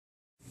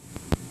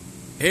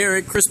Hey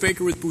Eric, Chris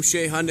Baker with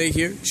Boucher Hyundai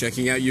here,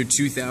 checking out your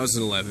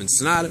 2011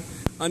 Sonata,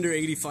 under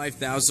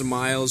 85,000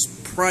 miles,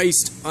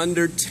 priced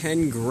under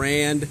 10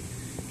 grand,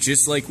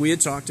 just like we had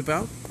talked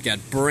about. Got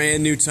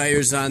brand new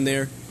tires on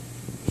there.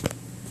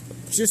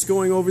 Just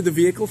going over the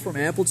vehicle from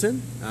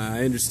Appleton.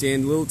 I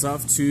understand a little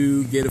tough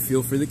to get a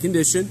feel for the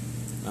condition.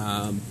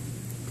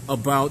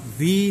 About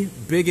the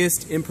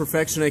biggest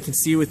imperfection I can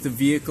see with the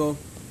vehicle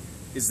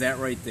is that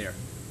right there.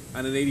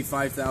 On an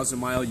 85,000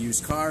 mile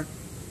used car,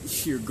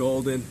 you're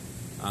golden.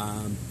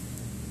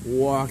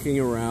 Walking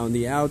around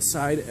the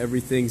outside,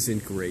 everything's in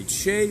great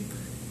shape.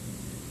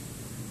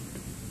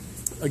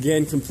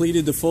 Again,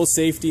 completed the full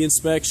safety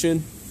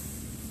inspection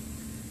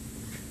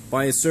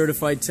by a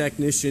certified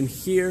technician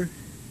here.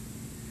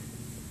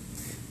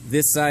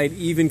 This side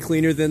even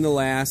cleaner than the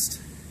last.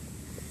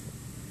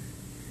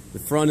 The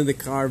front of the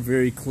car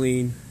very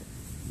clean.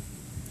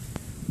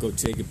 Go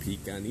take a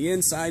peek on the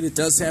inside. It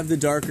does have the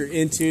darker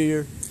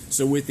interior,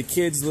 so with the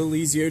kids a little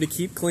easier to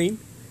keep clean.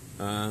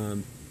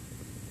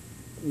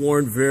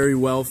 Worn very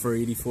well for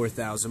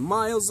 84,000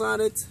 miles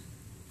on it.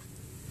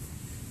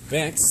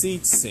 Back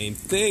seats, same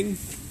thing.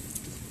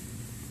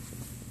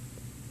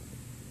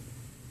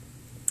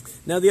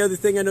 Now the other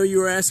thing I know you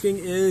were asking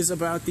is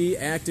about the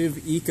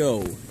Active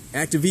Eco.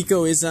 Active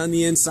Eco is on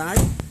the inside.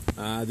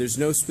 There's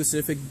no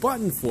specific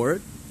button for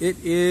it. It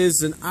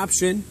is an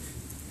option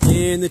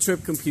in the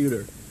trip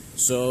computer.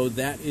 So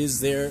that is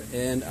there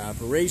and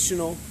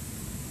operational.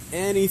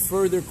 Any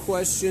further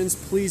questions,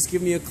 please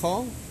give me a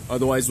call.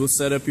 Otherwise, we'll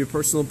set up your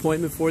personal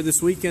appointment for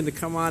this weekend to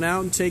come on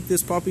out and take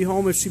this puppy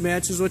home if she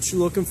matches what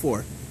you're looking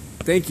for.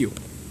 Thank you.